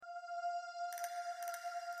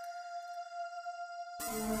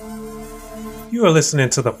You are listening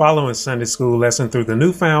to the following Sunday School lesson through the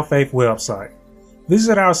Newfound Faith website.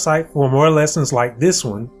 Visit our site for more lessons like this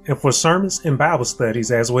one and for sermons and Bible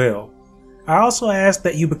studies as well. I also ask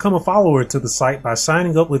that you become a follower to the site by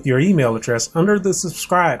signing up with your email address under the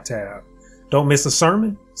subscribe tab. Don't miss a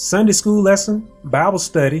sermon, Sunday school lesson, Bible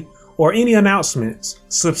study, or any announcements.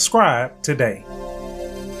 Subscribe today.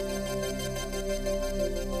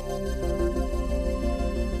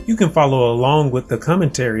 You can follow along with the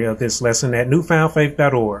commentary of this lesson at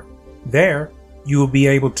newfoundfaith.org. There, you will be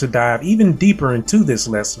able to dive even deeper into this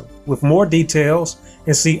lesson with more details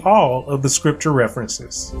and see all of the scripture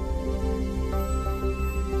references.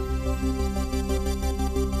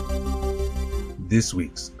 This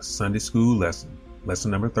week's Sunday School lesson,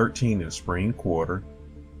 lesson number 13 in the spring quarter,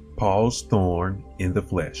 Paul's thorn in the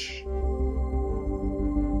flesh.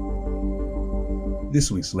 This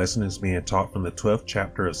week's lesson is being taught from the 12th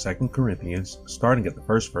chapter of 2 Corinthians, starting at the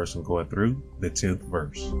first verse and going through the 10th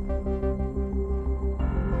verse.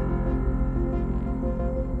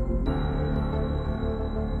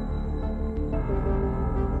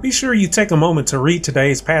 Be sure you take a moment to read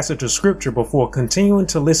today's passage of scripture before continuing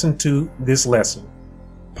to listen to this lesson.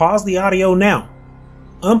 Pause the audio now.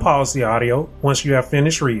 Unpause the audio once you have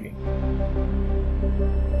finished reading.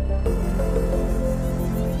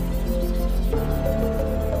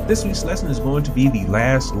 This week's lesson is going to be the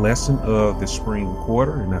last lesson of the spring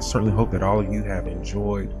quarter, and I certainly hope that all of you have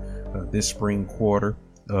enjoyed this spring quarter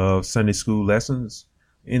of Sunday school lessons.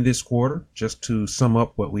 In this quarter, just to sum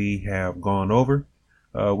up what we have gone over,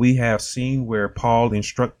 we have seen where Paul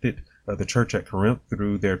instructed the church at Corinth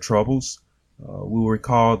through their troubles. We will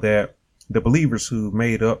recall that the believers who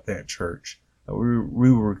made up that church, we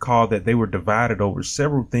will recall that they were divided over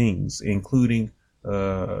several things, including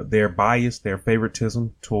their bias, their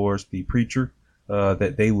favoritism towards the preacher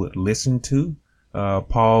that they would listen to.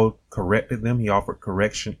 Paul corrected them. He offered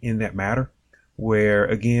correction in that matter, where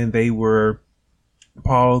again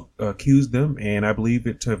Paul accused them, and I believe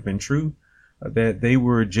it to have been true, that they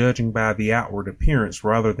were judging by the outward appearance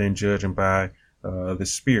rather than judging by the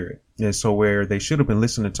spirit. And so where they should have been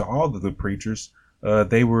listening to all of the preachers,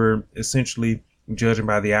 they were essentially judging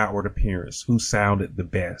by the outward appearance, who sounded the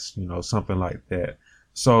best, something like that.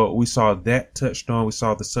 So we saw that touched on. We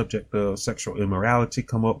saw the subject of sexual immorality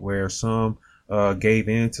come up, where some gave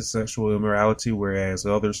in to sexual immorality, whereas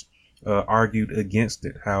others argued against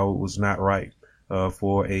it, how it was not right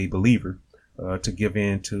for a believer to give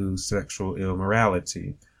in to sexual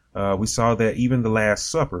immorality. We saw that even the Last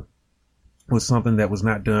Supper was something that was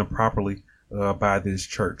not done properly by this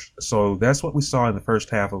church. So that's what we saw in the first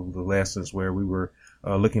half of the lessons, where we were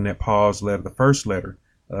looking at Paul's letter, the first letter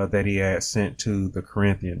that he had sent to the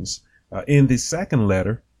Corinthians. In the second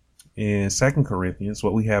letter, in 2 Corinthians,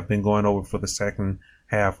 what we have been going over for the second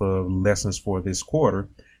half of lessons for this quarter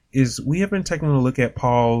is we have been taking a look at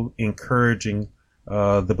Paul encouraging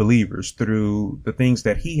the believers through the things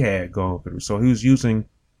that he had gone through. So he was using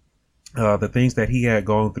the things that he had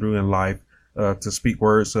gone through in life to speak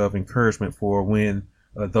words of encouragement for when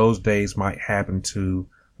those days might happen to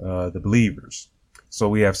the believers. So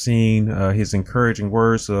we have seen his encouraging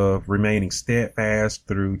words of remaining steadfast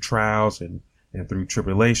through trials and through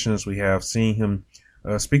tribulations. We have seen him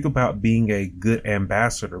speak about being a good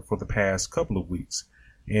ambassador for the past couple of weeks.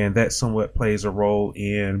 And that somewhat plays a role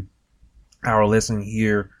in our lesson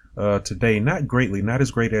here today. Not greatly, not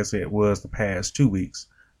as great as it was the past 2 weeks,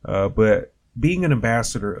 but being an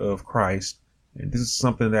ambassador of Christ. And this is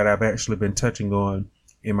something that I've actually been touching on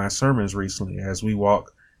in my sermons recently as we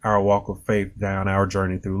walk our walk of faith down our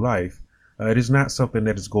journey through life. It is not something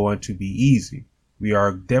that is going to be easy. We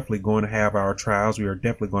are definitely going to have our trials. We are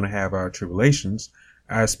definitely going to have our tribulations.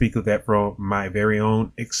 I speak of that from my very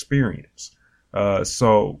own experience.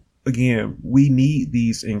 So again, we need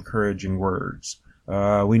these encouraging words.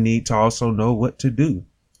 We need to also know what to do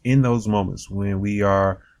in those moments when we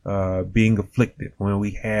are being afflicted, when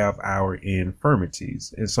we have our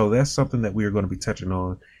infirmities. And so that's something that we are going to be touching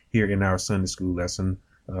on here in our Sunday school lesson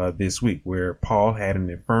this week, where Paul had an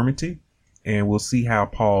infirmity, and we'll see how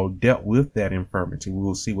Paul dealt with that infirmity. We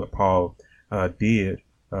will see what Paul did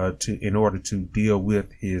in order to deal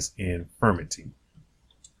with his infirmity.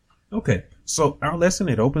 Okay, so our lesson,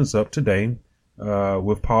 it opens up today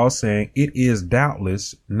with Paul saying, "It is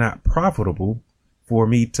doubtless not profitable for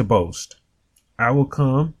me to boast. I will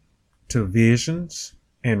come to visions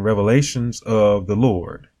and revelations of the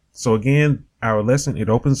Lord." So again, our lesson, it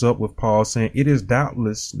opens up with Paul saying, "It is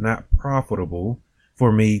doubtless not profitable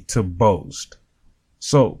for me to boast."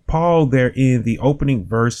 So Paul there in the opening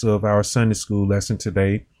verse of our Sunday school lesson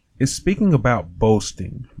today It's speaking about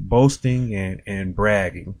boasting and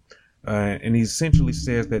bragging. And he essentially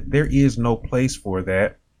says that there is no place for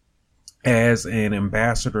that as an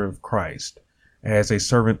ambassador of Christ, as a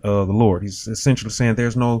servant of the Lord. He's essentially saying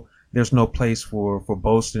there's no place for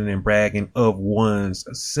boasting and bragging of one's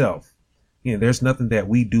self. You know, there's nothing that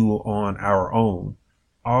we do on our own.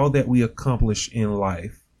 All that we accomplish in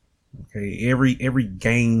life, okay, every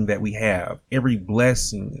gain that we have, every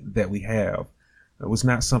blessing that we have, was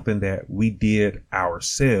not something that we did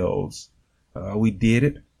ourselves. We did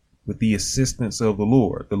it with the assistance of the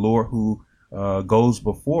Lord who goes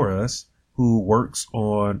before us, who works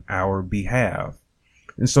on our behalf.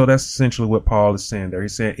 And so that's essentially what Paul is saying there.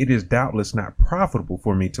 He's saying it is doubtless not profitable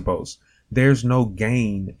for me to boast. There's no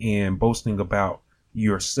gain in boasting about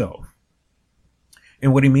yourself.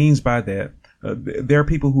 And what he means by that, there are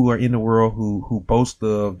people who are in the world who boast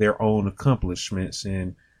of their own accomplishments,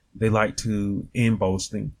 and they like to, in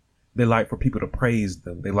boasting, they like for people to praise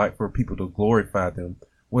them. They like for people to glorify them.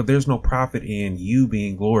 Well, there's no profit in you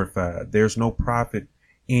being glorified. There's no profit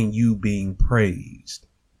in you being praised.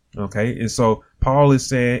 Okay. And so Paul is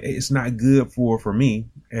saying it's not good for me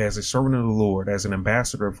as a servant of the Lord, as an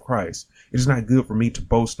ambassador of Christ. It is not good for me to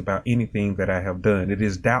boast about anything that I have done. It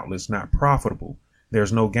is doubtless not profitable.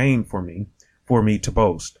 There's no gain for me to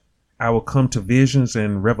boast. I will come to visions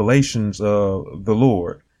and revelations of the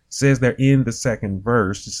Lord. It says there in the second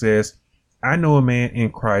verse, it says, I know a man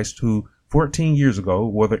in Christ who 14 years ago,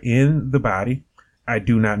 whether in the body, I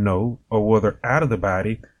do not know, or whether out of the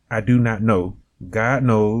body, I do not know. God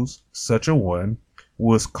knows such a one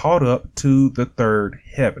was caught up to the third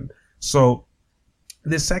heaven. So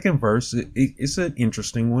this second verse, it's an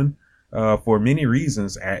interesting one for many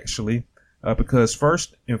reasons, actually, because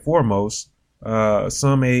first and foremost,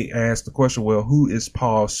 some may ask the question, well, who is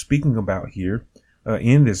Paul speaking about here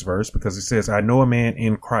in this verse? Because it says, I know a man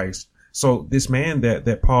in Christ. So this man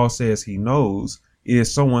that Paul says he knows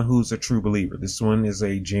is someone who's a true believer. This one is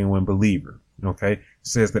a genuine believer. Okay. It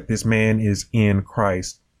says that this man is in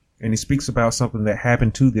Christ, and he speaks about something that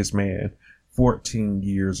happened to this man 14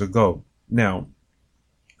 years ago. Now,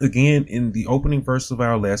 again, in the opening verse of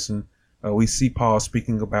our lesson, we see Paul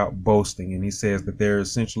speaking about boasting, and he says that there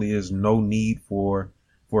essentially is no need for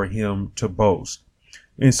him to boast.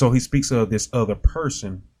 And so he speaks of this other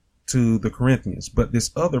person to the Corinthians, but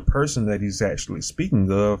this other person that he's actually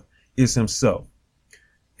speaking of is himself.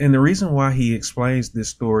 And the reason why he explains this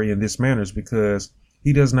story in this manner is because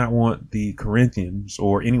he does not want the Corinthians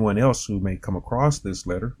or anyone else who may come across this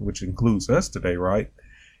letter, which includes us today, right?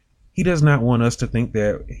 He does not want us to think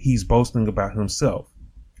that he's boasting about himself.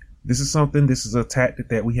 This is a tactic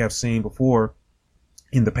that we have seen before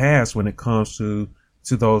in the past when it comes to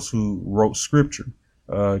those who wrote scripture.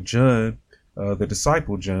 John, the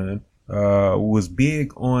disciple John, was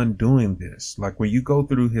big on doing this. Like when you go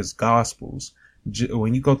through his gospels,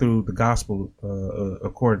 when you go through the gospel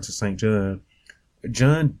according to St. John,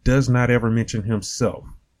 John does not ever mention himself.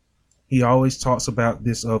 He always talks about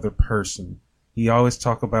this other person. He always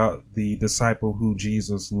talks about the disciple who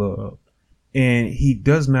Jesus loved. And he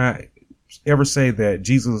does not ever say that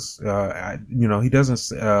Jesus, he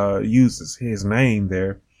doesn't use his name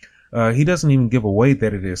there. He doesn't even give away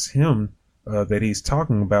that it is him that he's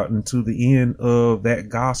talking about until the end of that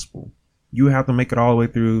gospel. You have to make it all the way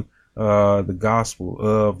through the gospel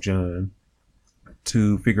of John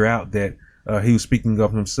to figure out that he was speaking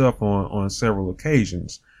of himself on several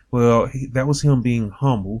occasions. Well, that was him being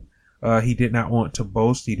humble. He did not want to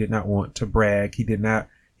boast. He did not want to brag. He did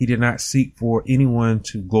not seek for anyone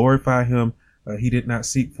to glorify him. He did not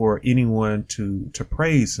seek for anyone to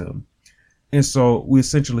praise him. And so we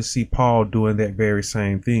essentially see Paul doing that very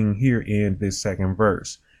same thing here in this second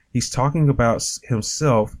verse. He's talking about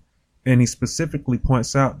himself, and he specifically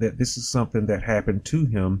points out that this is something that happened to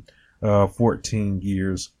him 14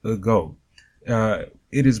 years ago. It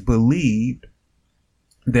is believed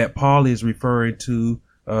that Paul is referring to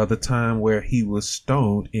the time where he was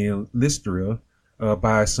stoned in Lystra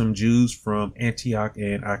by some Jews from Antioch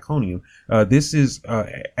and Iconium. This is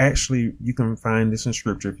actually, you can find this in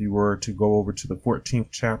scripture if you were to go over to the 14th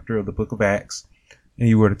chapter of the book of Acts and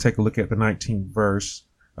you were to take a look at the 19th verse.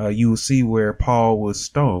 You will see where Paul was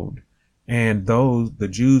stoned, and the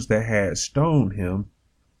Jews that had stoned him,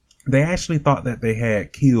 they actually thought that they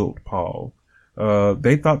had killed Paul.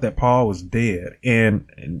 They thought that Paul was dead.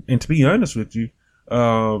 And to be honest with you,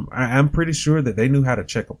 I'm pretty sure that they knew how to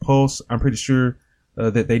check a pulse. I'm pretty sure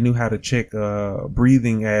that they knew how to check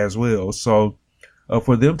breathing as well. So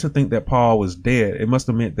for them to think that Paul was dead, it must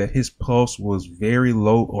have meant that his pulse was very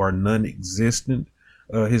low or non-existent.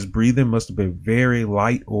 His breathing must have been very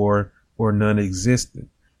light or non-existent.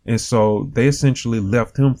 And so they essentially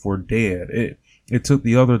left him for dead. It took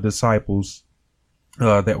the other disciples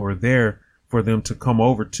that were there for them to come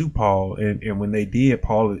over to Paul. And when they did,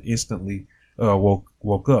 Paul instantly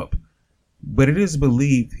woke up. But it is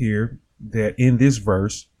believed here that in this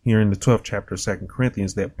verse, here in the 12th chapter of 2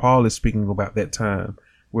 Corinthians, that Paul is speaking about that time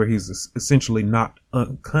where he's essentially not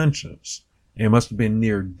unconscious and must have been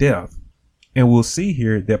near death. And we'll see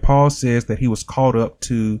here that Paul says that he was caught up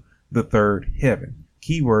to the third heaven.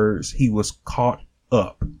 Keywords, he was caught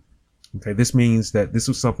up. Okay, this means that this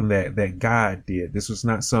was something that God did. This was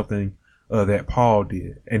not something that Paul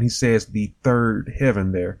did. And he says the third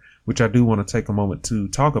heaven there, which I do want to take a moment to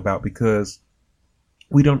talk about, because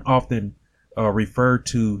we don't often refer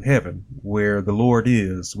to heaven where the Lord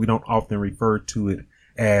is. We don't often refer to it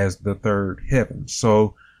as the third heaven.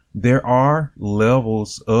 So there are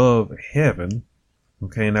levels of heaven.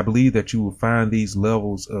 Okay, and I believe that you will find these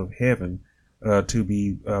levels of heaven to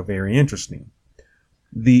be very interesting.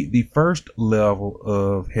 The first level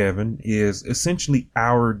of heaven is essentially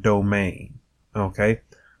our domain. Okay,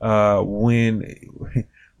 when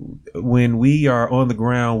we are on the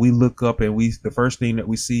ground, we look up and the first thing that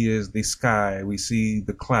we see is the sky. We see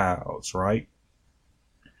the clouds, right?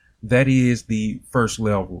 That is the first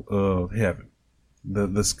level of heaven,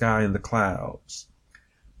 the sky and the clouds,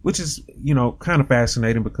 which is, kind of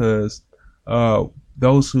fascinating, because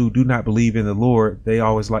those who do not believe in the Lord, they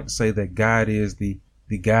always like to say that God is the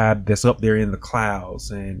God that's up there in the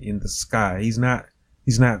clouds and in the sky. He's not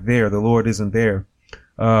there. The Lord isn't there.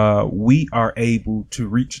 We are able to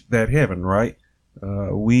reach that heaven, right?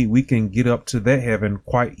 We can get up to that heaven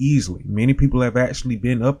quite easily. Many people have actually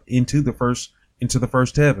been up into the first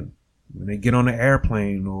heaven when they get on an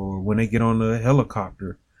airplane, or when they get on a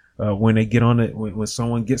helicopter, when they get on it, when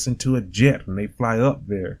someone gets into a jet and they fly up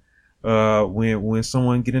there, when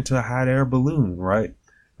someone get into a hot air balloon, right?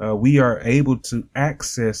 We are able to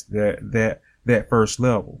access that first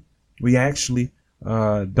level. We actually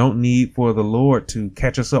don't need for the Lord to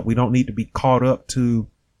catch us up. We don't need to be caught up to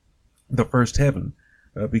the first heaven,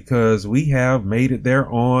 because we have made it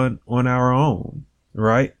there on our own,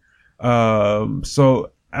 right?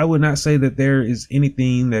 So I would not say that there is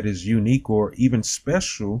anything that is unique or even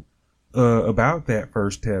special about that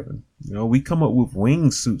first heaven. We come up with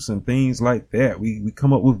wingsuits and things like that. We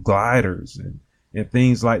come up with gliders and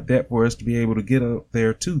things like that for us to be able to get up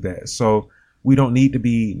there to that. So we don't need to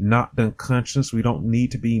be knocked unconscious. We don't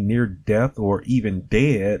need to be near death or even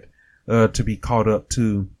dead to be caught up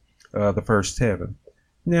to the first heaven.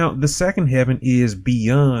 Now, the second heaven is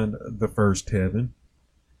beyond the first heaven.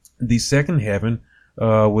 The second heaven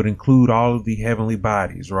would include all of the heavenly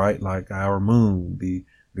bodies, right? Like our moon,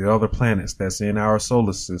 the other planets that's in our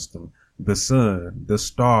solar system, the sun, the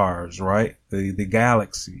stars, right? The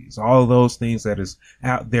galaxies, all of those things that is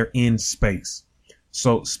out there in space.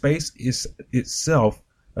 So space is itself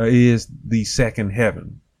is the second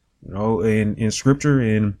heaven. In scripture,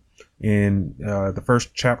 in the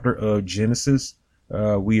first chapter of Genesis,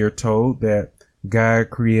 we are told that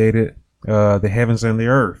God created the heavens and the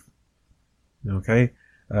earth. Okay.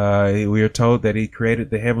 We are told that he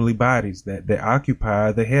created the heavenly bodies that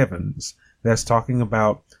occupy the heavens. That's talking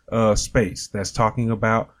about space. That's talking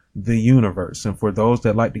about the universe. And for those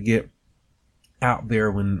that like to get out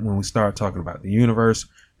there, when we start talking about the universe,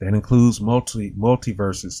 that includes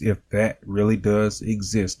multiverses, if that really does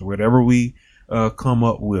exist. Whatever we come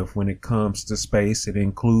up with when it comes to space, it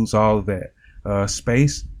includes all of that.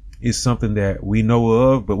 Space is something that we know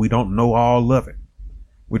of, but we don't know all of it,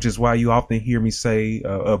 which is why you often hear me say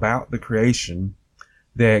about the creation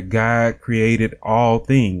that God created all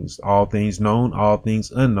things known, all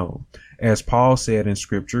things unknown. As Paul said in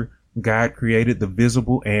scripture, God created the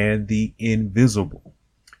visible and the invisible.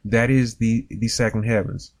 That is the second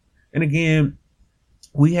heavens. And again,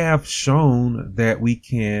 we have shown that we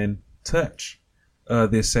can touch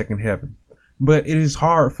this second heaven, but it is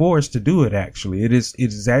hard for us to do it. Actually, it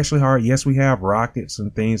is actually hard. Yes, we have rockets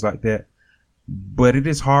and things like that, but it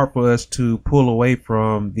is hard for us to pull away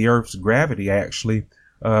from the Earth's gravity, actually,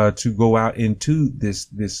 to go out into this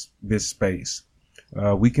space.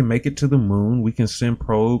 We can make it to the moon. We can send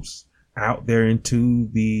probes out there into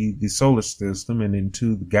the solar system and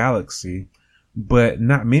into the galaxy, but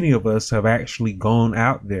not many of us have actually gone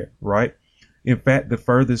out there, right? In fact, the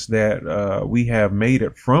furthest that we have made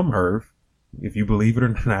it from Earth, if you believe it or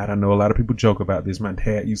not, I know a lot of people joke about this. My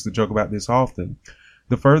dad used to joke about this often.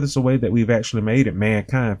 The furthest away that we've actually made it,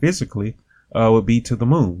 mankind physically, would be to the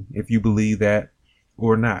moon, if you believe that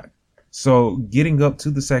or not. So getting up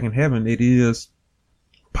to the second heaven, it is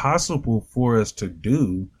possible for us to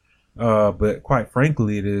do, but quite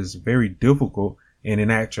frankly, it is very difficult And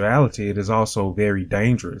in actuality, it is also very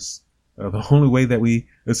dangerous. The only way that we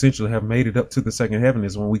essentially have made it up to the second heaven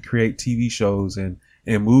is when we create TV shows and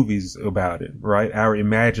movies about it, right? Our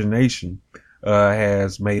imagination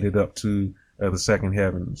has made it up to the second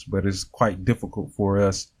heavens, but it's quite difficult for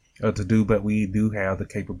us to do, but we do have the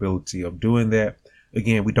capability of doing that.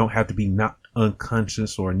 Again, we don't have to be knocked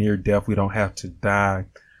unconscious or near death. We don't have to die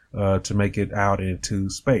to make it out into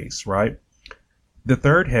space, right? The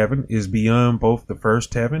third heaven is beyond both the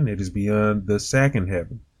first heaven. It is beyond the second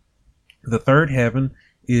heaven. The third heaven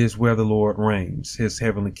is where the Lord reigns, his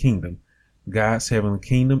heavenly kingdom. God's heavenly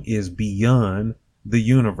kingdom is beyond the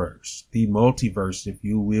universe, the multiverse, if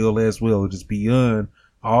you will, as well. It is beyond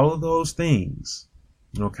all of those things.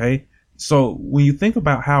 Okay. So when you think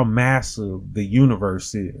about how massive the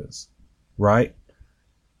universe is, right?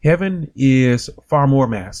 Heaven is far more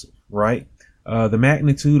massive, right? The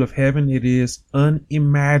magnitude of heaven, it is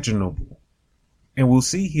unimaginable. And we'll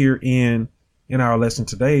see here in our lesson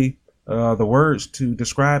today, the words to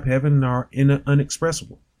describe heaven are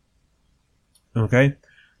unexpressible. Okay.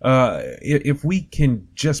 If we can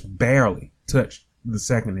just barely touch the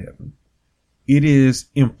second heaven, it is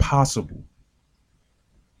impossible.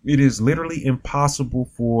 It is literally impossible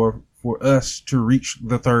for us to reach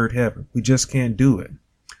the third heaven. We just can't do it.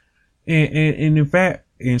 And in fact,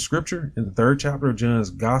 in scripture, in the third chapter of John's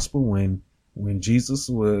gospel, when Jesus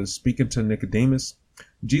was speaking to Nicodemus,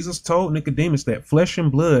 Jesus told Nicodemus that flesh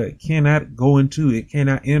and blood cannot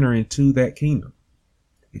enter into that kingdom.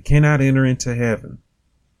 It cannot enter into heaven.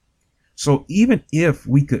 So even if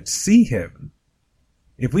we could see heaven,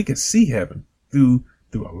 through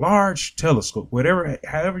a large telescope,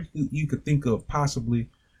 however you could think of possibly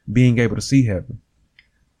being able to see heaven,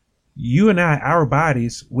 you and I, our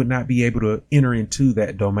bodies would not be able to enter into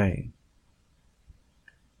that domain.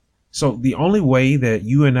 So the only way that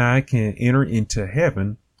you and I can enter into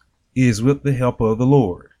heaven is with the help of the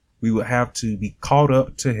Lord. We would have to be caught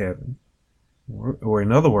up to heaven, or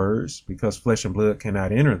in other words, because flesh and blood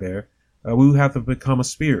cannot enter there, we would have to become a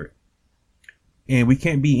spirit. And we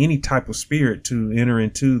can't be any type of spirit to enter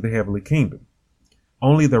into the heavenly kingdom.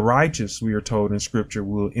 Only the righteous, we are told in scripture,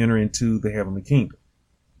 will enter into the heavenly kingdom.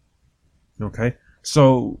 Okay,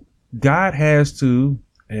 so God has to,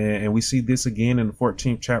 and we see this again in the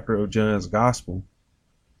 14th chapter of John's gospel,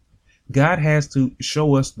 God has to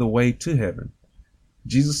show us the way to heaven.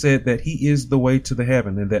 Jesus said that he is the way to the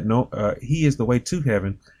heaven, and that he is the way to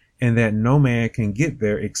heaven, and that no man can get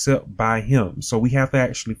there except by him. So we have to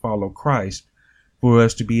actually follow Christ for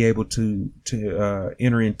us to be able to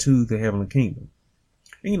enter into the heavenly kingdom.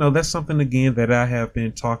 And that's something again that I have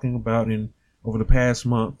been talking about over the past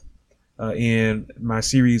month in my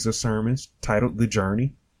series of sermons titled The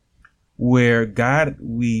Journey, where God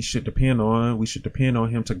we should depend on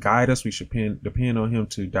him to guide us. We should depend on him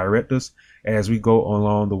to direct us as we go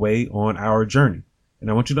along the way on our journey.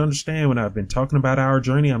 And I want you to understand, when I've been talking about our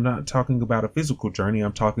journey, I'm not talking about a physical journey.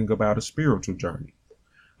 I'm talking about a spiritual journey.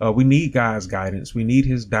 We need God's guidance. We need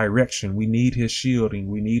his direction. We need his shielding.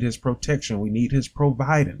 We need his protection. We need his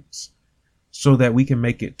providence so that we can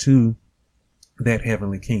make it to that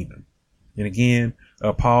heavenly kingdom. And again,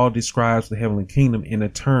 Paul describes the heavenly kingdom in a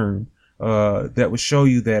term that would show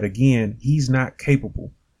you that, again, he's not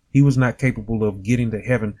capable. He was not capable of getting to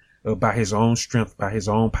heaven by his own strength, by his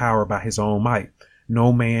own power, by his own might.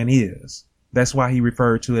 No man is. That's why he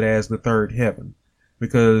referred to it as the third heaven.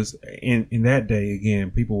 Because in that day, again,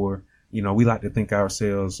 people were, we like to think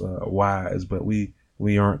ourselves wise, but we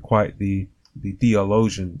aren't quite the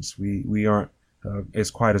theologians. We aren't as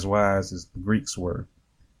quite as wise as the Greeks were,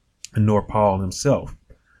 nor Paul himself.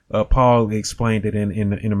 Paul explained it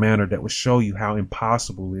in a manner that would show you how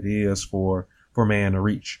impossible it is for man to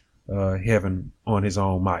reach heaven on his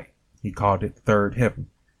own might. He called it the third heaven.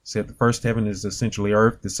 Said the first heaven is essentially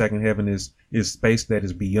earth. The second heaven is space that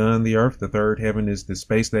is beyond the earth. The third heaven is the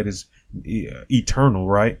space that is eternal,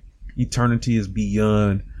 right? Eternity is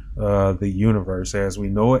beyond the universe as we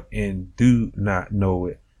know it and do not know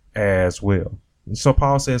it as well. And so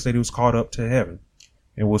Paul says that he was caught up to heaven.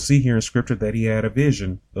 And we'll see here in scripture that he had a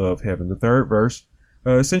vision of heaven. The third verse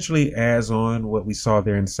essentially adds on what we saw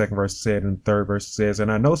there in the second verse. Said in the third verse, it says,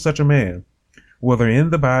 "And I know such a man, whether in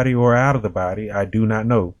the body or out of the body, I do not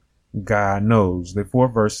know. God knows." The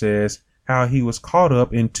fourth verse says how he was caught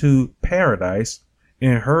up into paradise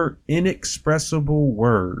and heard inexpressible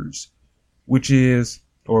words, which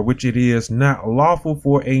it is not lawful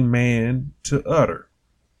for a man to utter.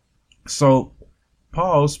 So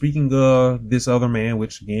Paul, speaking of this other man,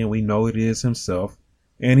 which again, we know it is himself,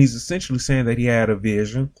 and he's essentially saying that he had a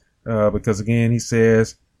vision, because again, he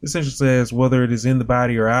says essentially says whether it is in the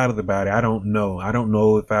body or out of the body. I don't know. I don't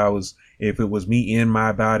know if it was me in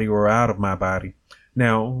my body or out of my body.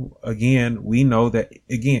 Now, again, we know that,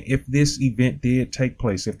 again, if this event did take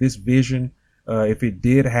place, if this vision, if it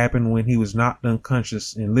did happen when he was knocked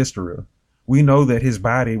unconscious in Lystra, we know that his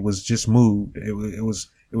body was just moved. It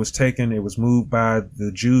was taken. It was moved by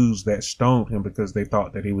the Jews that stoned him because they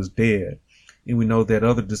thought that he was dead. And we know that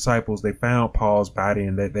other disciples, they found Paul's body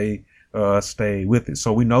and that they stayed with it.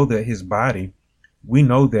 So we know that his body, we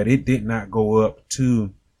know that it did not go up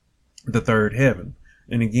to the third heaven.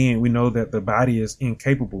 And again, we know that the body is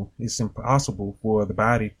incapable. It's impossible for the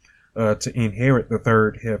body to inherit the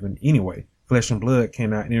third heaven anyway. Flesh and blood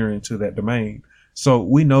cannot enter into that domain. So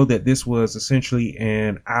we know that this was essentially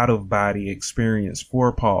an out of body experience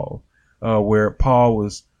for Paul, where Paul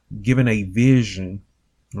was given a vision.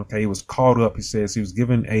 Okay, he was caught up. He says he was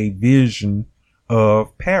given a vision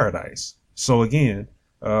of paradise. So again,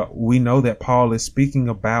 we know that Paul is speaking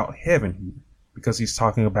about heaven here because he's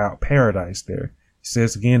talking about paradise there. He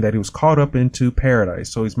says again that he was caught up into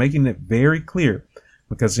paradise. So he's making it very clear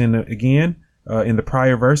because in the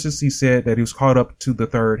prior verses, he said that he was caught up to the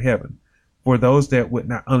third heaven. For those that would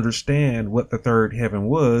not understand what the third heaven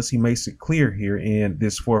was, he makes it clear here in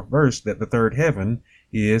this fourth verse that the third heaven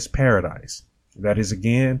is paradise. That is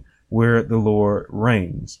again where the Lord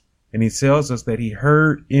reigns. And he tells us that he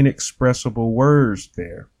heard inexpressible words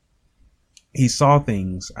there. He saw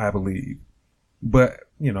things, I believe. But,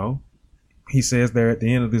 he says there at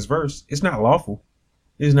the end of this verse, it's not lawful.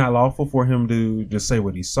 It's not lawful for him to just say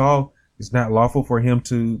what he saw. It's not lawful for him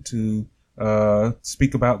to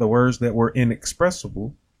speak about the words that were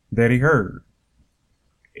inexpressible that he heard.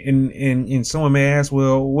 And someone may ask,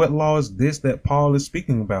 well, what law is this that Paul is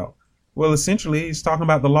speaking about? Well, essentially, he's talking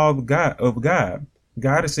about the law of God.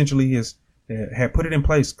 God essentially had put it in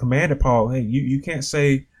place, commanded Paul, hey, you can't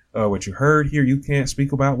say what you heard here. You can't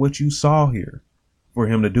speak about what you saw here. For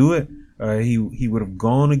him to do it, he would have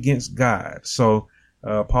gone against God. So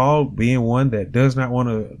Paul, being one that does not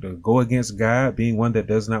want to go against God, being one that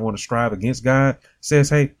does not want to strive against God, says,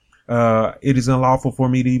 hey, it is unlawful for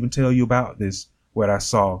me to even tell you about this, what I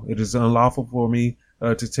saw. It is unlawful for me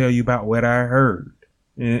to tell you about what I heard.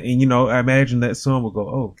 And I imagine that some will go,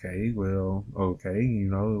 okay, why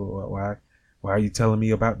are you telling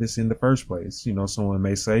me about this in the first place? Someone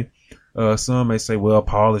may say, some may say, well,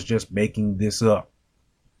 Paul is just making this up.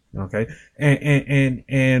 Okay.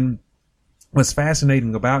 And what's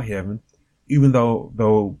fascinating about heaven, even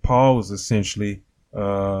though Paul was essentially,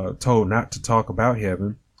 told not to talk about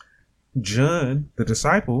heaven, John, the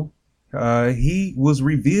disciple, he was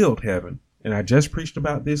revealed heaven. And I just preached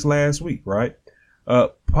about this last week, right?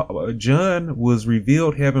 John was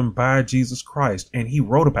revealed heaven by Jesus Christ, and he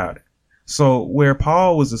wrote about it. So where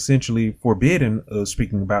Paul was essentially forbidden of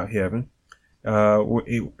speaking about heaven, I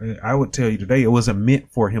would tell you today, it wasn't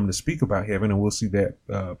meant for him to speak about heaven. And we'll see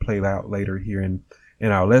that played out later here in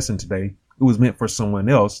our lesson today. It was meant for someone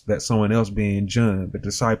else, that someone else being John, the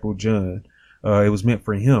disciple John. It was meant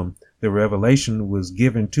for him. The revelation was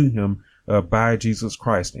given to him by Jesus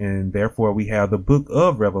Christ. And therefore we have the book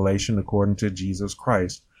of Revelation according to Jesus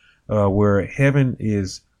Christ, where heaven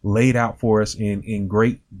is laid out for us in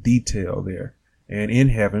great detail there. And in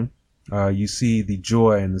heaven, you see the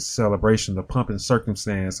joy and the celebration, the pomp and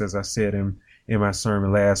circumstance, as I said in my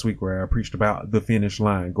sermon last week, where I preached about the finish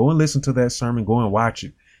line. Go and listen to that sermon. Go and watch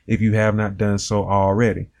it if you have not done so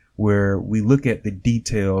already, where we look at the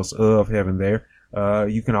details of heaven there.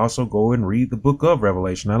 You can also go and read the book of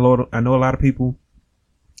Revelation. I know a lot of people,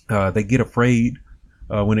 they get afraid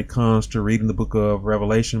when it comes to reading the book of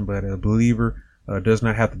Revelation, but a believer does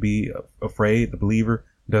not have to be afraid. The believer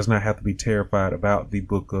does not have to be terrified about the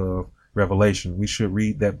book of Revelation. We should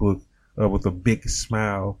read that book with a big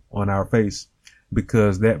smile on our face,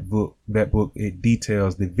 because that book, it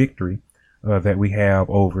details the victory that we have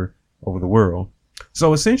over the world.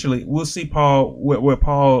 So essentially, we'll see Paul, what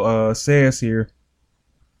Paul says here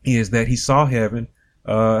is that he saw heaven,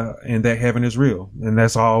 and that heaven is real. And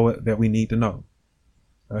that's all that we need to know.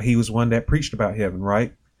 He was one that preached about heaven,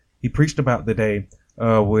 right? He preached about the day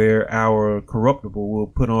where our corruptible will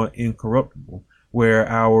put on incorruptible, where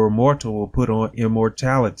our mortal will put on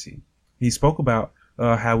immortality. He spoke about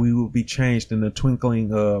how we will be changed in the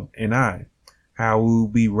twinkling of an eye, how we will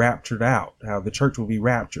be raptured out, how the church will be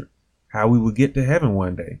raptured, how we will get to heaven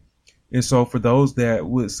one day. And so for those that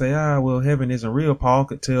would say, well, heaven isn't real, Paul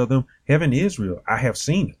could tell them heaven is real. I have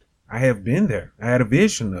seen it. I have been there. I had a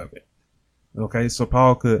vision of it. Okay, so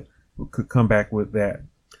Paul could come back with that.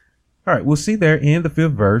 All right, we'll see there in the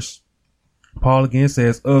 5th verse. Paul again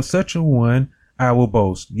says, of such a one, I will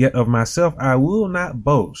boast, yet of myself I will not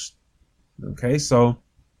boast. Okay, so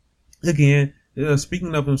again,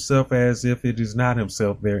 speaking of himself as if it is not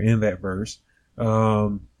himself there in that verse.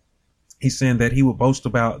 He's saying that he will boast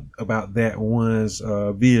about that one's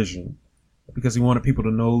vision, because he wanted people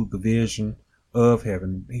to know the vision of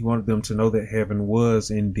heaven. He wanted them to know that heaven was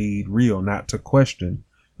indeed real, not to question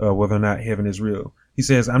whether or not heaven is real. He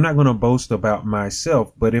says, I'm not going to boast about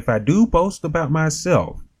myself, but if I do boast about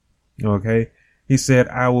myself, okay, he said,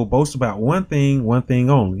 I will boast about one thing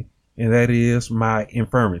only, and that is my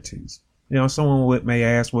infirmities. You know, someone may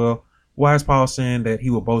ask, well, why is Paul saying that he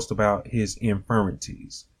will boast about his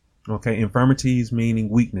infirmities? Okay, infirmities meaning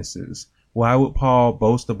weaknesses. Why would Paul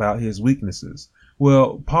boast about his weaknesses?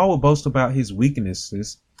 Well, Paul would boast about his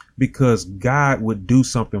weaknesses because God would do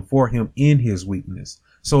something for him in his weakness.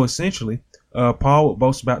 So essentially, Paul would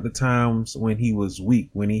boast about the times when he was weak,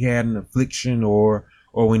 when he had an affliction or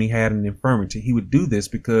when he had an infirmity. He would do this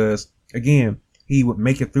because, again, he would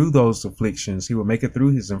make it through those afflictions. He would make it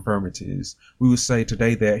through his infirmities. We would say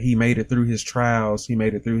today that he made it through his trials. He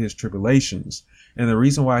made it through his tribulations. And the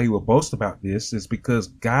reason why he would boast about this is because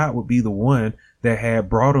God would be the one that had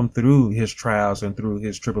brought him through his trials and through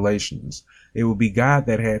his tribulations. It would be God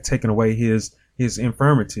that had taken away his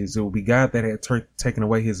infirmities. It would be God that had taken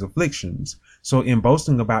away his afflictions. So in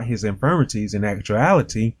boasting about his infirmities, in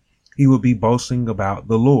actuality, he would be boasting about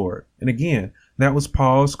the Lord. And again, that was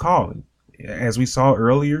Paul's calling. As we saw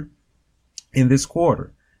earlier in this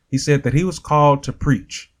quarter, he said that he was called to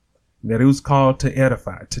preach, that he was called to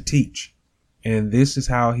edify, to teach. And this is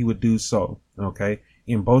how he would do so, okay,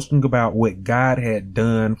 in boasting about what God had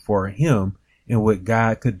done for him and what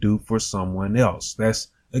God could do for someone else.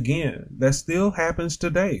 That still happens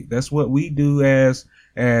today. That's what we do as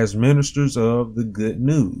ministers of the good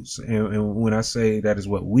news. And when I say that is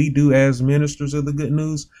what we do as ministers of the good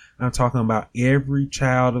news, I'm talking about every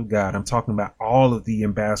child of God. I'm talking about all of the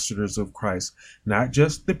ambassadors of Christ, not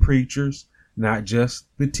just the preachers, not just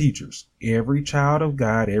the teachers. Every child of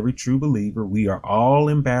God, every true believer, we are all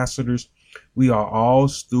ambassadors. We are all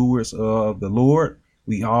stewards of the Lord.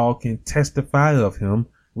 We all can testify of him,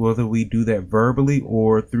 whether we do that verbally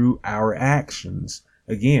or through our actions.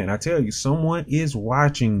 Again, I tell you, someone is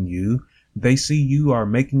watching you. They see you are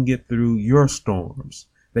making it through your storms.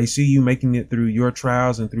 They see you making it through your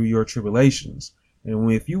trials and through your tribulations.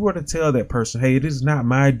 And if you were to tell that person, hey, it is not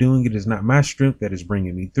my doing, it is not my strength that is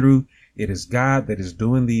bringing me through, it is God that is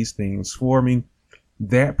doing these things for me,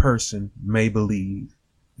 that person may believe.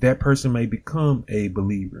 That person may become a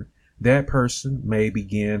believer. That person may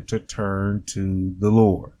begin to turn to the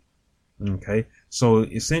Lord. Okay, so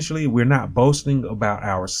essentially, we're not boasting about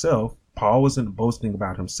ourselves. Paul wasn't boasting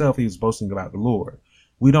about himself. He was boasting about the Lord.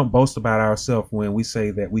 We don't boast about ourselves when we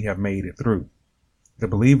say that we have made it through. The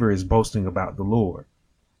believer is boasting about the Lord.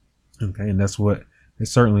 Okay, and that's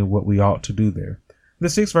certainly what we ought to do there. The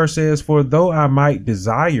 6th verse says, for though I might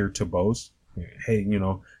desire to boast, hey,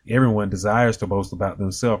 everyone desires to boast about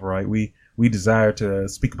themselves, right? We desire to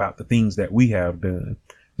speak about the things that we have done.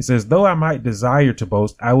 It says, though I might desire to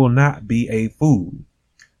boast, I will not be a fool,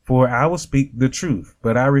 for I will speak the truth,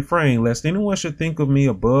 but I refrain lest anyone should think of me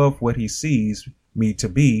above what he sees me to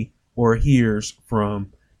be or hears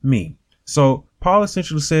from me. So Paul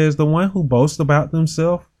essentially says the one who boasts about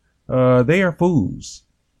themselves, they are fools.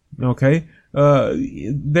 Okay.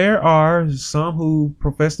 There are some who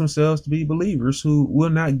profess themselves to be believers who will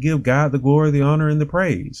not give God the glory, the honor, and the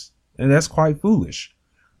praise. And that's quite foolish.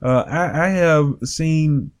 I have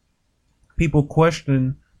seen people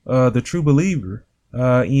question the true believer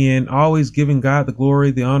in always giving God the glory,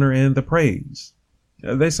 the honor, and the praise.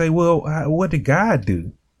 They say, well, what did God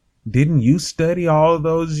do? Didn't you study all of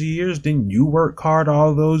those years? Didn't you work hard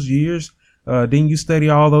all those years? Didn't you study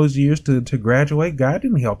all those years to graduate? God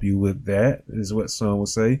didn't help you with that, is what some would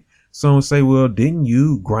say. Some would say, well, didn't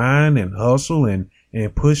you grind and hustle and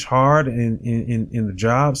push hard in the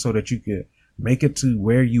job so that you could make it to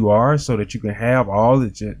where you are, so that you can have all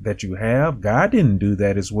that you have? God didn't do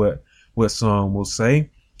that, is what some will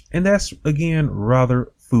say. And that's, again,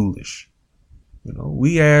 rather foolish.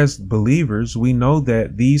 We as believers, we know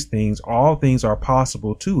that all things are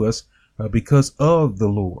possible to us because of the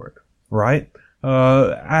Lord, right?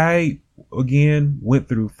 I, again, went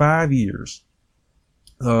through 5 years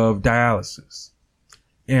of dialysis,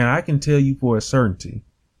 and I can tell you for a certainty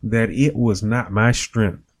that it was not my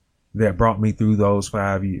strength that brought me through those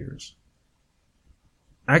 5 years.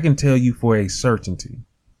 I can tell you for a certainty.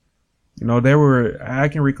 I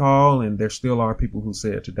can recall, and there still are people who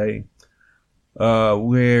say it today,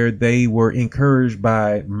 where they were encouraged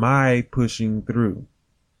by my pushing through,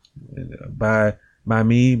 by by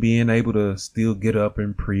me being able to still get up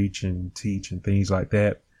and preach and teach and things like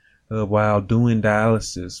that, while doing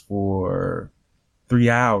dialysis for 3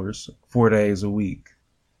 hours, 4 days a week,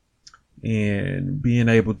 and being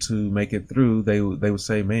able to make it through, they would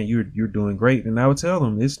say, "Man, you're doing great." And I would tell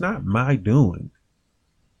them, it's not my doing.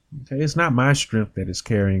 Okay, it's not my strength that is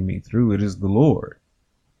carrying me through. It is the Lord.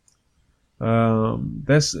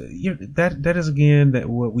 That is again that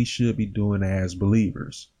what we should be doing as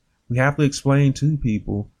believers. We have to explain to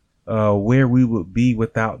people where we would be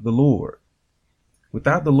without the Lord.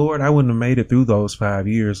 Without the Lord, I wouldn't have made it through those 5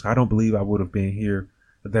 years. I don't believe I would have been here,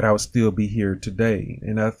 that I would still be here today.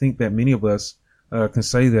 And I think that many of us can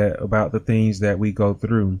say that about the things that we go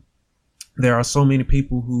through. There are so many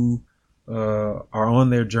people who are on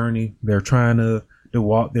their journey. They're trying to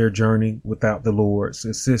walk their journey without the Lord's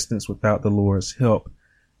assistance, without the Lord's help.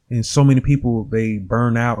 And so many people, they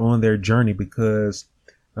burn out on their journey because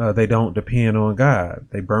they don't depend on God.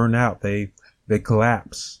 They burn out. They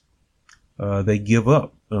collapse. They give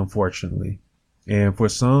up, unfortunately. And for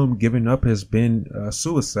some, giving up has been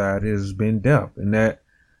suicide, has been death. And that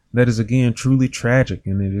is, again, truly tragic.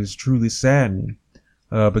 And it is truly saddening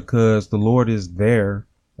because the Lord is there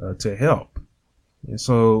to help. And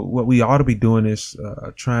so what we ought to be doing is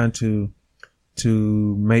trying to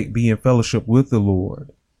be in fellowship with the Lord.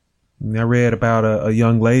 And I read about a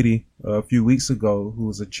young lady a few weeks ago who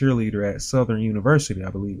was a cheerleader at Southern University. I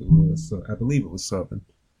believe it was Southern,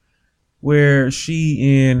 where she,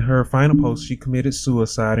 in her final post, she committed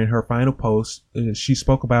suicide. In her final post, she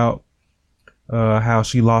spoke about how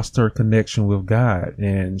she lost her connection with God,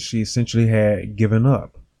 and she essentially had given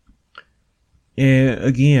up. And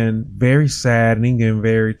again, very saddening and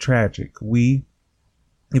very tragic.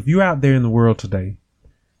 If you're out there in the world today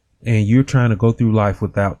and you're trying to go through life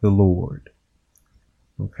without the Lord,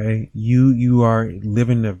 okay, you are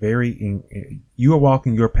living you are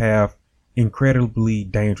walking your path incredibly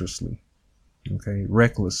dangerously. Okay,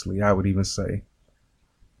 recklessly, I would even say.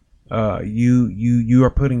 You are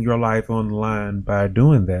putting your life on the line by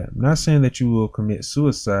doing that. I'm not saying that you will commit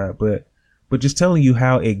suicide, but just telling you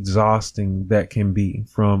how exhausting that can be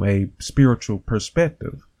from a spiritual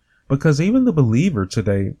perspective. Because even the believer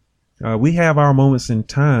today, we have our moments and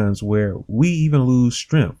times where we even lose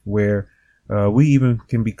strength, where we even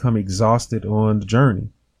can become exhausted on the journey.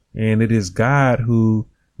 And it is God who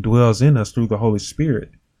dwells in us through the Holy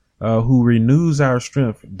Spirit, who renews our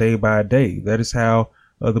strength day by day. That is how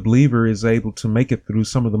the believer is able to make it through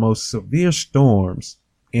some of the most severe storms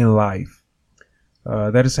in life.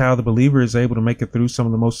 That is how the believer is able to make it through some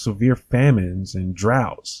of the most severe famines and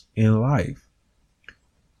droughts in life.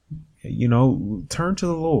 Turn to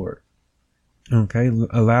the Lord. Okay,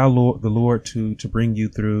 allow the Lord to bring you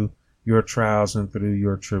through your trials and through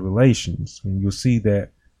your tribulations. And you'll see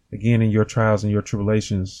that, again, in your trials and your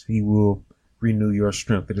tribulations, He will renew your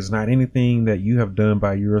strength. It is not anything that you have done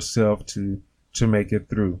by yourself to make it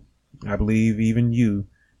through. I believe even you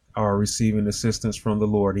are receiving assistance from the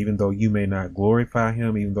Lord, even though you may not glorify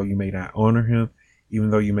Him, even though you may not honor Him, even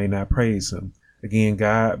though you may not praise Him. Again,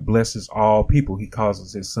 God blesses all people. He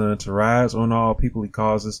causes His sun to rise on all people. He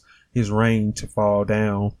causes His rain to fall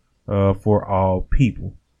down for all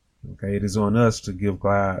people. Okay, it is on us to give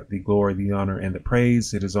God the glory, the honor, and the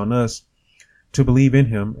praise. It is on us to believe in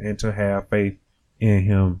Him and to have faith in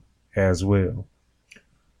Him as well.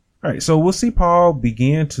 All right, so we'll see Paul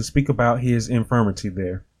begin to speak about his infirmity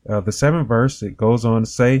there. The 7th verse, it goes on to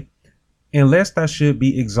say, "And lest I should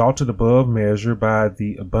be exalted above measure by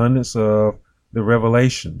the abundance of the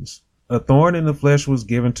revelations, a thorn in the flesh was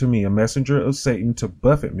given to me, a messenger of Satan to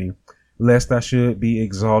buffet me, lest I should be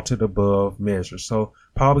exalted above measure." So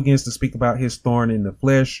Paul begins to speak about his thorn in the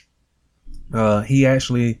flesh. He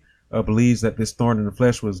actually believes that this thorn in the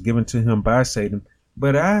flesh was given to him by Satan.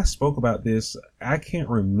 But I spoke about this. I can't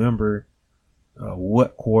remember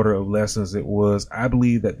what quarter of lessons it was. I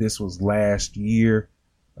believe that this was last year,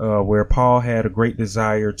 where Paul had a great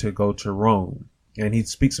desire to go to Rome. And he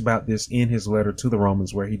speaks about this in his letter to the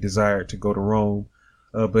Romans, where he desired to go to Rome.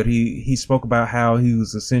 But he spoke about how he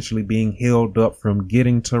was essentially being held up from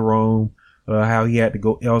getting to Rome, how he had to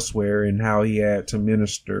go elsewhere and how he had to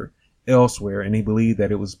minister elsewhere. And he believed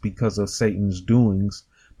that it was because of Satan's doings.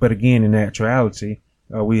 But again, in actuality,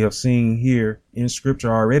 we have seen here in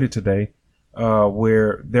Scripture already today,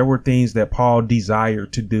 where there were things that Paul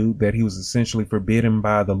desired to do that he was essentially forbidden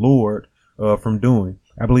by the Lord from doing.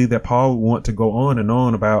 I believe that Paul would want to go on and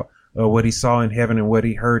on about what he saw in heaven and what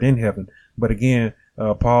he heard in heaven. But again,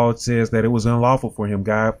 Paul says that it was unlawful for him.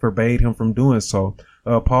 God forbade him from doing so.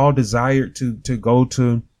 Paul desired to go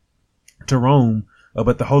to Rome,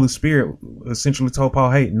 but the Holy Spirit essentially told Paul,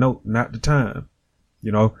 "Hey, no, not the time."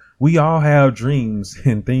 You know, we all have dreams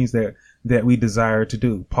and things that we desire to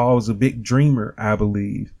do. Paul was a big dreamer, I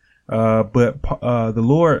believe. But the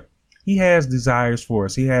Lord, he has desires for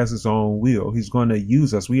us. He has his own will. He's going to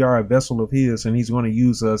use us. We are a vessel of his, and he's going to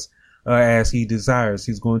use us as he desires.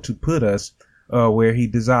 He's going to put us where he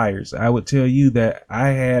desires. I would tell you that I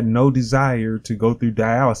had no desire to go through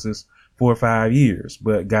dialysis for 5 years,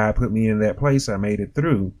 but God put me in that place. I made it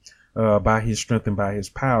through by his strength and by his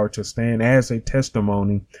power to stand as a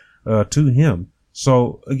testimony to him.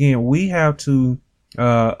 So again, we have to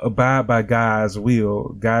abide by God's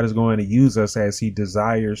will. God is going to use us as he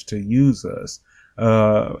desires to use us.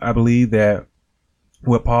 I believe that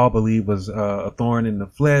what Paul believed was a thorn in the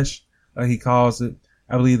flesh, he calls it.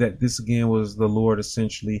 I believe that this again was the Lord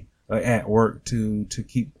essentially at work to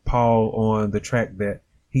keep Paul on the track that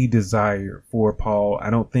he desired for Paul. I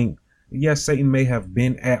don't think, yes, Satan may have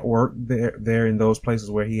been at work there in those places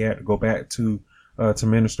where he had to go back to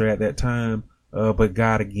minister at that time. But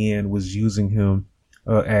God again was using him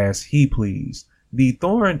as he pleased. The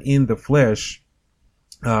thorn in the flesh,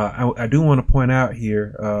 I do want to point out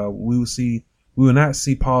here, we will not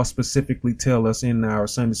see Paul specifically tell us in our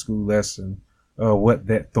Sunday school lesson what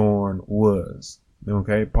that thorn was.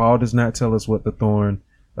 Okay, Paul does not tell us what the thorn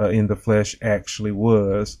in the flesh actually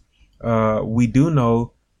was. We do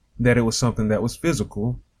know that it was something that was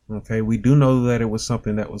physical. Okay, we do know that it was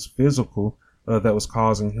something that was physical, that was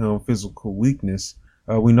causing him physical weakness.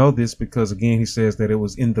 We know this because, again, he says that it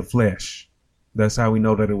was in the flesh. That's how we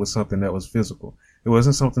know that it was something that was physical. It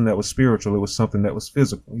wasn't something that was spiritual. It was something that was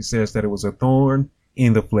physical. He says that it was a thorn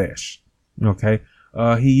in the flesh. Okay.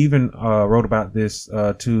 He even wrote about this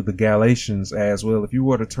to the Galatians as well. If you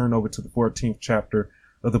were to turn over to the 14th chapter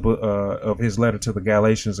of the book of his letter to the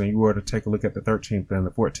Galatians, and you were to take a look at the 13th and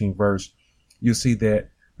the 14th verse, you'll see that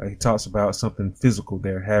he talks about something physical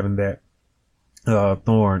there, having that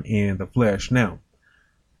thorn in the flesh. Now,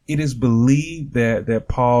 it is believed that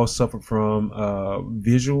Paul suffered from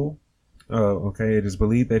visual. It is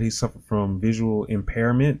believed that he suffered from visual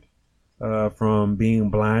impairment from being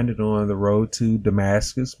blinded on the road to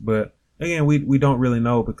Damascus. But again, we don't really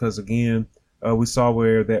know because, again, we saw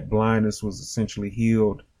where that blindness was essentially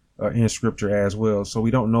healed in Scripture as well. So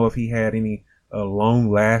we don't know if he had any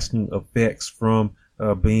long-lasting effects from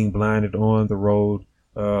being blinded on the road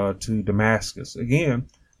to Damascus. Again,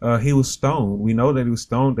 he was stoned. We know that he was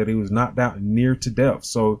stoned, that he was knocked out near to death.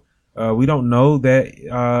 So we don't know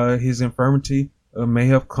that his infirmity may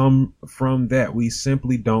have come from that. We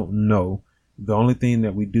simply don't know. The only thing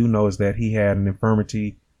that we do know is that he had an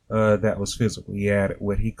infirmity that was physical. He had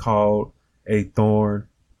what he called a thorn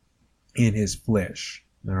in his flesh.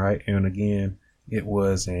 All right. And again, it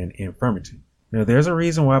was an infirmity. Now, there's a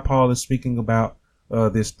reason why Paul is speaking about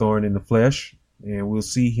this thorn in the flesh, and we'll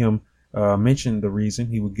see him mention the reason.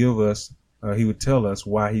 He would give us, he would tell us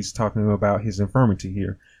why he's talking about his infirmity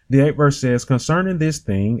here. The 8th verse says, "Concerning this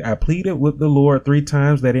thing, I pleaded with the Lord 3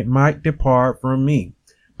 times that it might depart from me."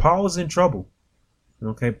 Paul was in trouble.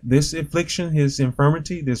 Okay. This affliction, his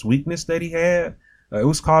infirmity, this weakness that he had, it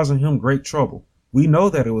was causing him great trouble. We know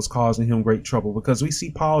that it was causing him great trouble because we see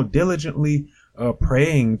Paul diligently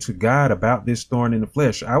praying to God about this thorn in the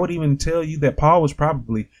flesh. I would even tell you that Paul was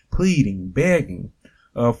probably pleading, begging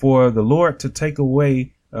for the Lord to take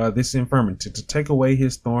away this infirmity, to take away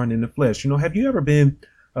his thorn in the flesh. You know, have you ever been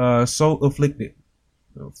so afflicted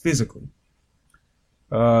physically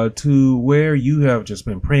to where you have just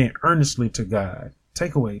been praying earnestly to God,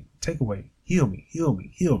 take away, heal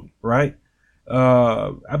me, right?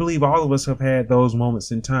 I believe all of us have had those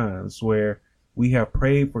moments in times where we have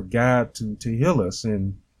prayed for God to heal us.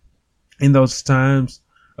 And in those times,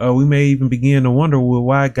 we may even begin to wonder, well,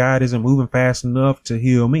 why God isn't moving fast enough to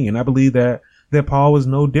heal me. And I believe that Paul was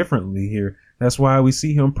no differently here. That's why we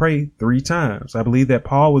see him pray 3 times. I believe that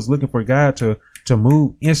Paul was looking for God to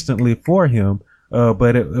move instantly for him,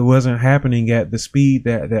 but it wasn't happening at the speed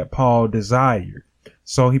that Paul desired.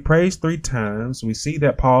 So he prays 3 times. We see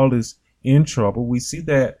that Paul is in trouble. We see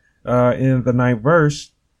that in the 9th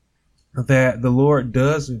verse that the Lord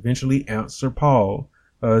does eventually answer Paul.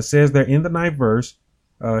 It says there in the 9th verse,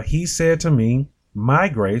 he said to me, "My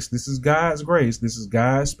grace," this is God's grace, this is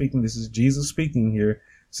God speaking, this is Jesus speaking here,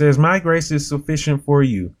 says, "My grace is sufficient for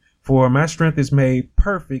you, for my strength is made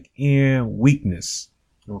perfect in weakness."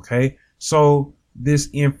 Okay. So this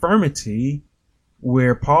infirmity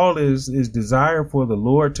where Paul is desire for the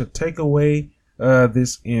Lord to take away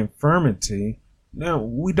this infirmity. Now,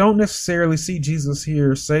 we don't necessarily see Jesus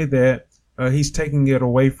here say that he's taking it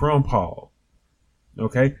away from Paul.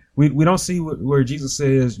 Okay. We don't see where Jesus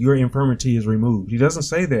says your infirmity is removed. He doesn't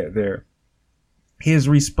say that there.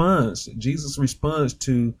 Jesus' response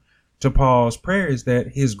to Paul's prayer is that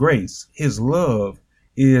his grace, his love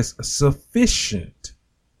is sufficient.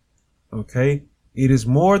 Okay. It is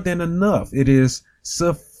more than enough. It is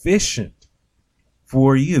sufficient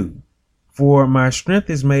for you. For my strength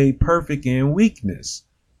is made perfect in weakness.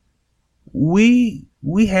 We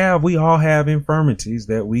all have infirmities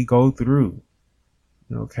that we go through.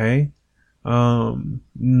 Okay.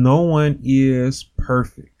 No one is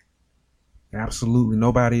perfect. Absolutely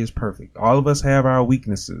nobody is perfect. All of us have our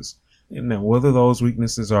weaknesses. And now, whether those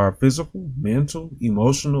weaknesses are physical, mental,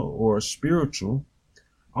 emotional, or spiritual,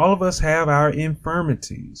 all of us have our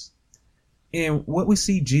infirmities. And what we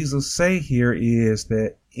see Jesus say here is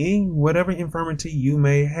that in whatever infirmity you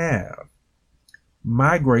may have,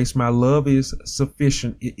 my grace, my love is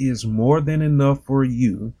sufficient. It is more than enough for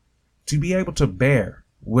you to be able to bear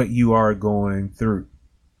what you are going through.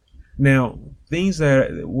 Now,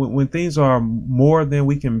 when things are more than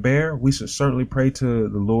we can bear, we should certainly pray to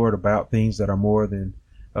the Lord about things that are more than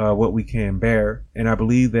what we can bear. And I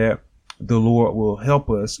believe that the Lord will help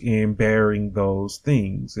us in bearing those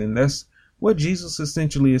things. And that's what Jesus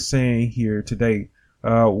essentially is saying here today,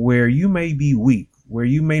 where you may be weak, where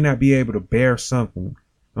you may not be able to bear something.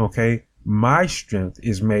 Okay. My strength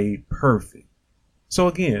is made perfect. So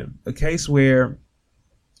again, a case where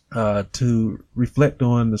to reflect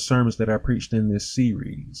on the sermons that I preached in this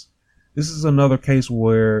series. This is another case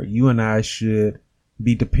where you and I should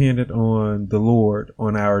be dependent on the Lord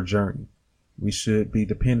on our journey. We should be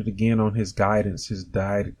dependent again on his guidance, his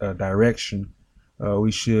direction.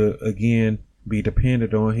 We should again be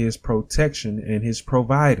dependent on his protection and his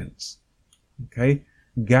providence. Okay.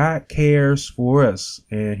 God cares for us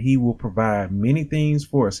and he will provide many things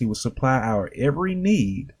for us. He will supply our every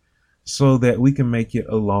need so that we can make it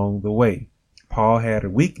along the way. Paul had a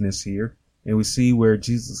weakness here, and we see where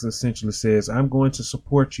Jesus essentially says, I'm going to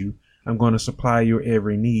support you. I'm going to supply your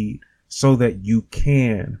every need so that you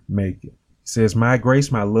can make it. He says, my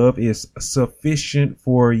grace, my love is sufficient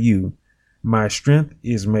for you. My strength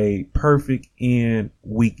is made perfect in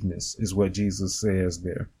weakness, is what Jesus says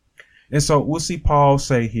there. And so we'll see Paul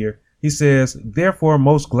say here, he says, therefore,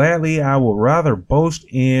 most gladly, I will rather boast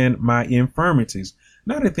in my infirmities.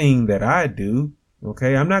 Not a thing that I do.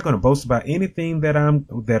 Okay. I'm not going to boast about anything that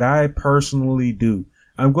I personally do.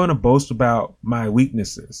 I'm going to boast about my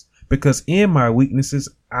weaknesses, because in my weaknesses,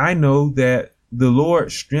 I know that the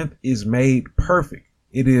Lord's strength is made perfect.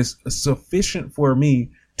 It is sufficient for me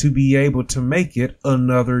to be able to make it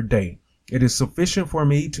another day. It is sufficient for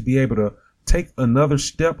me to be able to take another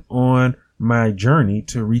step on my journey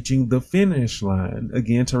to reaching the finish line.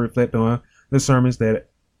 Again, to reflect on the sermons that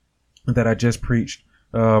I just preached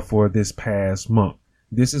for this past month.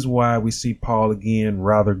 This is why we see Paul again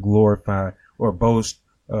rather glorify or boast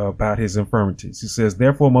about his infirmities. He says,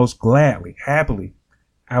 therefore, most gladly, happily,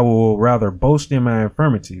 I will rather boast in my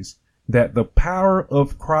infirmities, that the power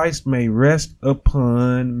of Christ may rest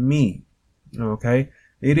upon me. Okay.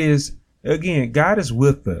 It is, again, God is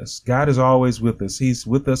with us. God is always with us. He's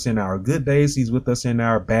with us in our good days. He's with us in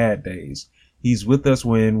our bad days. He's with us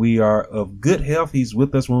when we are of good health. He's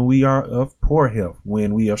with us when we are of poor health.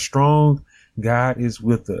 When we are strong, God is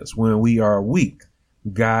with us. When we are weak,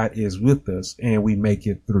 God is with us and we make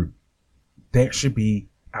it through. That should be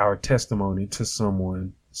our testimony to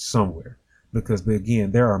someone somewhere, because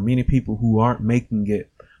again, there are many people who aren't making it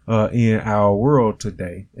in our world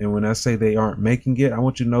today. And when I say they aren't making it, I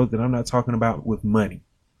want you to know that I'm not talking about with money.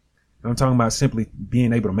 I'm talking about simply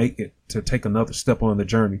being able to make it, to take another step on the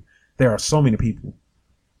journey. There are so many people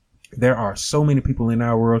in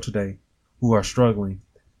our world today who are struggling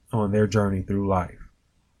on their journey through life.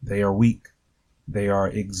 They are weak. They are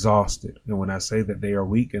exhausted. And when I say that they are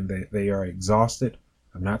weak and they are exhausted,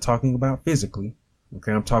 I'm not talking about physically.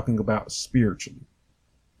 Okay. I'm talking about spiritually.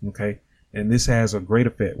 Okay. And this has a great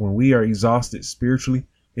effect. When we are exhausted spiritually,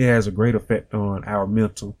 it has a great effect on our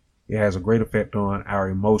mental. It has a great effect on our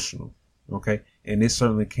emotional. Okay. And this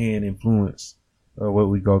certainly can influence what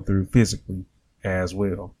we go through physically as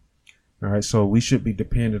well. All right. So we should be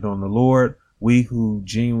dependent on the Lord. We who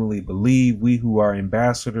genuinely believe, we who are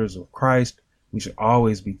ambassadors of Christ, we should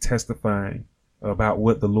always be testifying about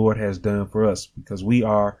what the Lord has done for us, because we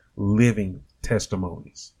are living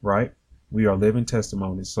testimonies, right? We are living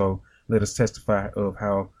testimonies. So let us testify of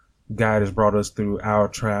how God has brought us through our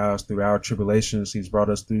trials, through our tribulations. He's brought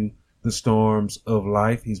us through the storms of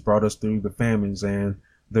life. He's brought us through the famines and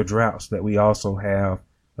the droughts that we also have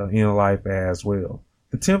in life as well.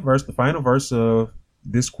 The 10th verse, the final verse of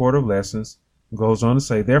this quarter of lessons, goes on to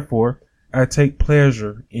say, therefore, I take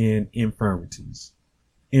pleasure in infirmities.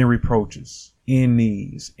 in reproaches, in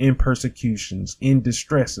needs, in persecutions, in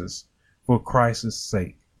distresses, for Christ's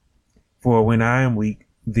sake. For when I am weak,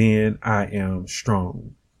 then I am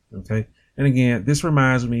strong. Okay. And again, this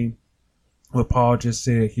reminds me what Paul just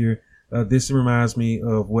said here. This reminds me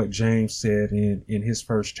of what James said in his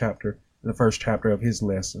first chapter, the first chapter of his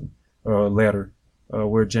letter,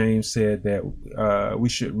 where James said that we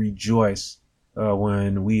should rejoice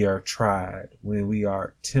when we are tried, when we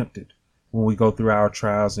are tempted, when we go through our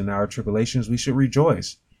trials and our tribulations. We should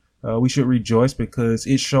rejoice. We should rejoice because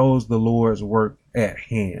it shows the Lord's work at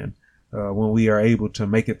hand. When we are able to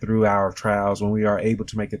make it through our trials, when we are able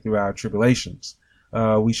to make it through our tribulations,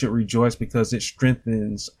 we should rejoice because it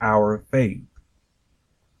strengthens our faith.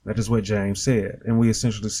 That is what James said. And we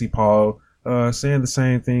essentially see Paul saying the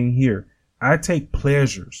same thing here. I take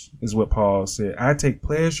pleasures, is what Paul said. I take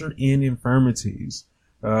pleasure in infirmities,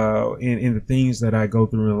 in the things that I go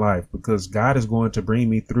through in life, because God is going to bring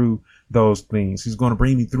me through those things. He's going to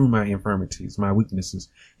bring me through my infirmities, my weaknesses.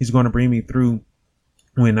 He's going to bring me through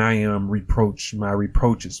when I am reproached, my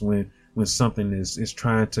reproaches, when something is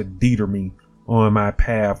trying to deter me on my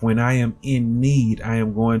path. When I am in need, I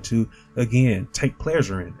am going to, again, take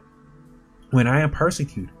pleasure in it. When I am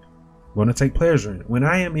persecuted, I'm going to take pleasure in it. When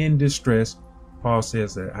I am in distress, Paul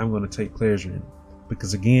says that I'm going to take pleasure in it.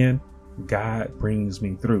 Because again, God brings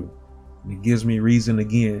me through. And it gives me reason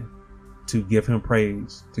again to give him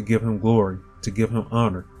praise, to give him glory, to give him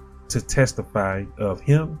honor, to testify of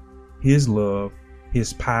him, his love,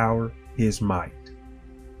 his power, his might.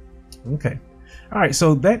 Okay. All right.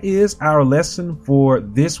 So that is our lesson for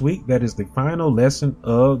this week. That is the final lesson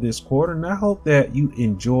of this quarter. And I hope that you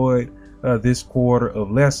enjoyed this quarter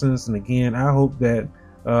of lessons. And again, I hope that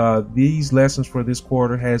these lessons for this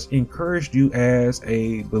quarter has encouraged you as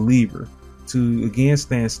a believer to again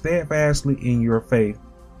stand steadfastly in your faith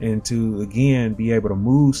and to again be able to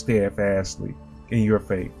move steadfastly in your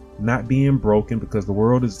faith, not being broken, because the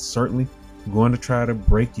world is certainly going to try to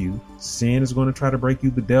break you. Sin is going to try to break you.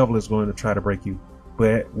 The devil is going to try to break you.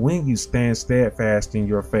 But when you stand steadfast in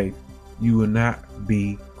your faith, you will not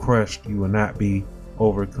be crushed. You will not be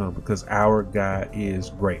overcome, because our God is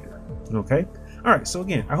greater. Okay. All right. So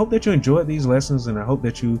again, I hope that you enjoyed these lessons, and I hope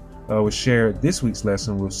that you will share this week's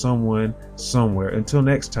lesson with someone somewhere. Until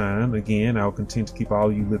next time, again, I'll continue to keep all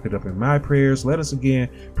of you lifted up in my prayers. Let us again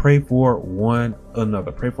pray for one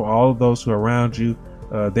another. Pray for all of those who are around you.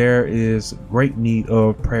 There is great need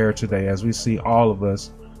of prayer today, as we see all of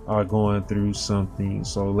us are going through something.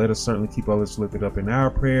 So let us certainly keep others lifted up in our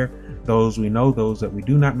prayer, those we know, those that we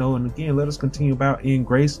do not know. And again, let us continue about in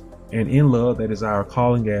grace and in love. That is our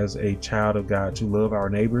calling as a child of God, to love our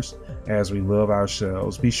neighbors as we love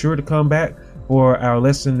ourselves. Be sure to come back for our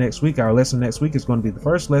lesson next week. Our lesson next week is going to be the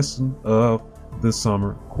first lesson of the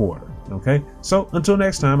summer quarter. Okay, so until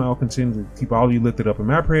next time, I'll continue to keep all of you lifted up in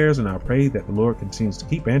my prayers, and I pray that the Lord continues to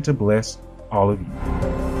keep and to bless all of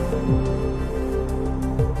you.